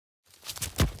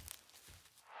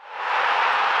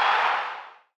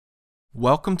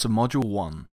Welcome to Module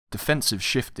 1, Defensive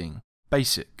Shifting,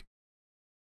 Basic.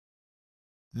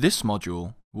 This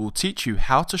module will teach you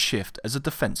how to shift as a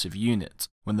defensive unit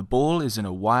when the ball is in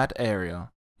a wide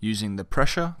area using the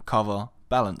pressure, cover,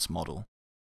 balance model.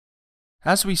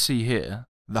 As we see here,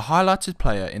 the highlighted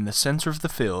player in the center of the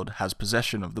field has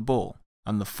possession of the ball,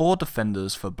 and the four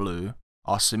defenders for blue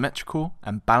are symmetrical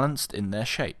and balanced in their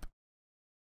shape.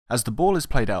 As the ball is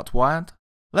played out wide,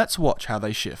 let's watch how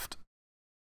they shift.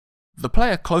 The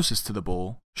player closest to the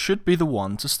ball should be the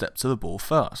one to step to the ball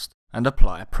first and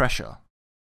apply pressure.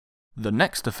 The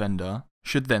next defender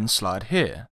should then slide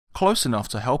here, close enough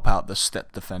to help out the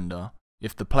step defender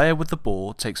if the player with the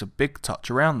ball takes a big touch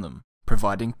around them,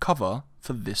 providing cover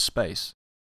for this space.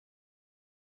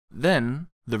 Then,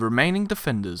 the remaining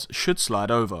defenders should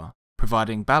slide over,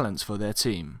 providing balance for their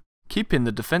team, keeping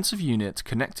the defensive unit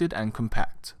connected and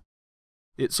compact.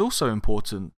 It's also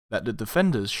important that the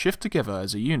defenders shift together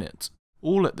as a unit,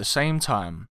 all at the same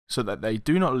time, so that they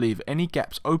do not leave any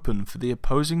gaps open for the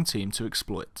opposing team to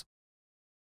exploit.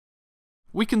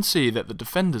 We can see that the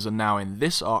defenders are now in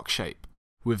this arc shape,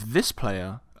 with this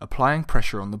player applying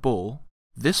pressure on the ball,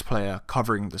 this player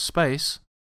covering the space,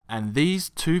 and these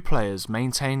two players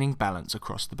maintaining balance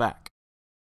across the back.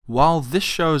 While this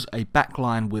shows a back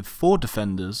line with four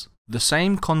defenders, the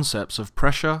same concepts of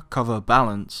pressure, cover,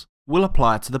 balance will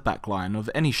apply to the back line of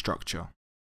any structure.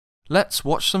 Let's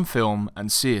watch some film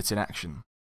and see it in action.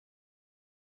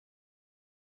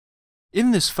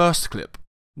 In this first clip,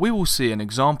 we will see an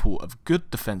example of good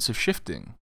defensive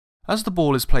shifting. As the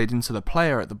ball is played into the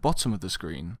player at the bottom of the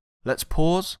screen, let's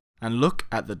pause and look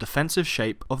at the defensive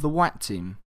shape of the white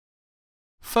team.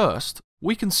 First,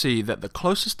 we can see that the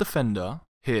closest defender,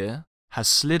 here, has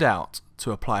slid out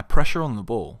to apply pressure on the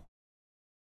ball.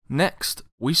 Next,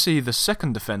 we see the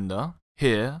second defender,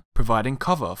 here, providing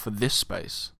cover for this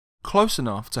space, close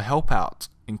enough to help out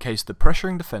in case the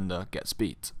pressuring defender gets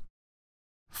beat.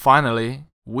 Finally,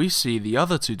 we see the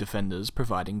other two defenders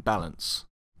providing balance,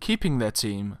 keeping their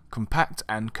team compact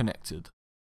and connected.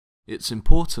 It's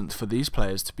important for these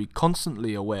players to be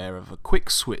constantly aware of a quick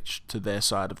switch to their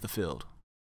side of the field.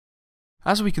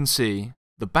 As we can see,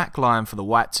 the back line for the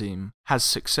white team has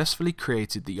successfully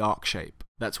created the arc shape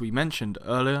that we mentioned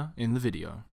earlier in the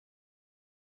video.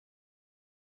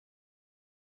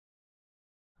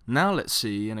 Now let's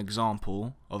see an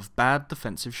example of bad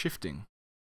defensive shifting.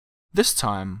 This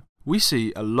time, we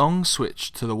see a long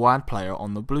switch to the wide player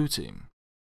on the blue team.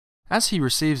 As he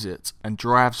receives it and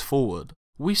drives forward,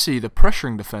 we see the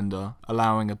pressuring defender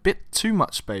allowing a bit too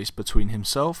much space between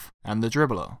himself and the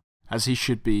dribbler, as he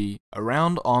should be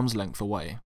around arm's length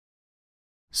away.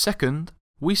 Second,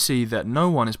 we see that no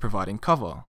one is providing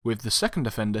cover, with the second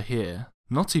defender here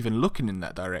not even looking in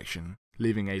that direction,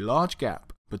 leaving a large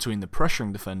gap between the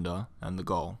pressuring defender and the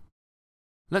goal.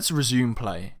 Let's resume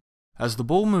play. As the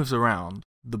ball moves around,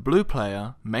 the blue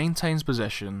player maintains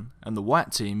possession and the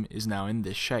white team is now in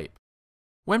this shape.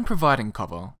 When providing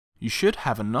cover, you should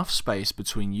have enough space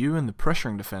between you and the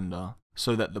pressuring defender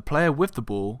so that the player with the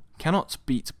ball cannot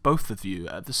beat both of you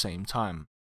at the same time.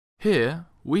 Here,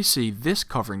 we see this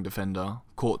covering defender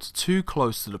caught too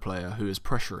close to the player who is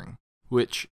pressuring,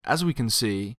 which, as we can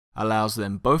see, allows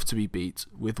them both to be beat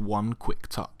with one quick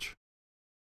touch.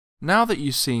 Now that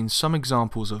you've seen some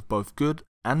examples of both good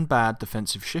and bad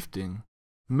defensive shifting,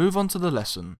 move on to the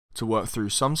lesson to work through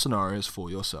some scenarios for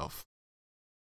yourself.